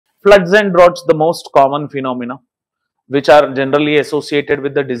Floods and droughts, the most common phenomena, which are generally associated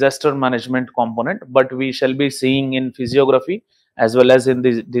with the disaster management component, but we shall be seeing in physiography as well as in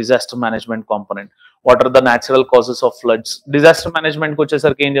the disaster management component. What are the natural causes of floods? Disaster management ko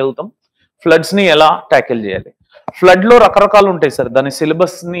వచ్చేసరికి ఏం చదువుతాం, floods ని ఎలా tackle చేయాలి. Flood లో రకరకాలు ఉంటాయి sir, దాని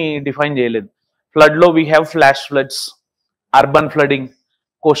సిలబస్ ని డిఫైన్ చేయలేదు. ఫ్లడ్ లో we have flash floods, urban flooding,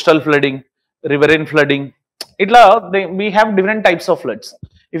 coastal flooding, riverine flooding. Itla we have different types of floods.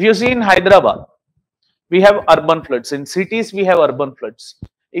 If you see in Hyderabad, we have urban floods. In cities, we have urban floods.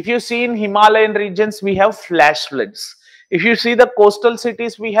 If you see in Himalayan regions, we have flash floods. If you see the coastal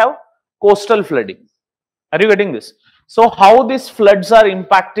cities, we have coastal flooding. Are you getting this? So how these floods are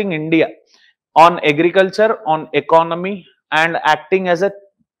impacting India on agriculture, on economy, and acting as a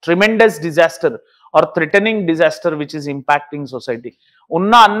tremendous disaster or threatening disaster which is impacting society.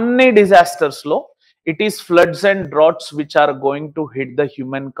 Unna anni disasters lo, it is floods and droughts which are going to hit the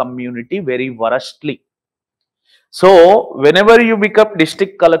human community very worstly. So whenever you become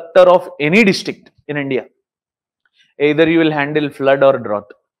district collector of any district in India, either you will handle flood or drought.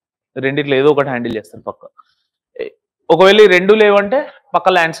 రెండిట్లో ఏదో ఒకటి handle చేస్తారు పక్క. ఒకవేళ ఈ రెండు లేవంటే పక్క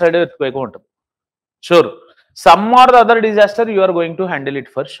ల్యాండ్ స్లైడ్ ఎక్కువ ఉంటుంది. Sure, some are the other disaster you are going to handle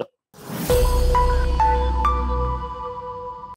it for sure.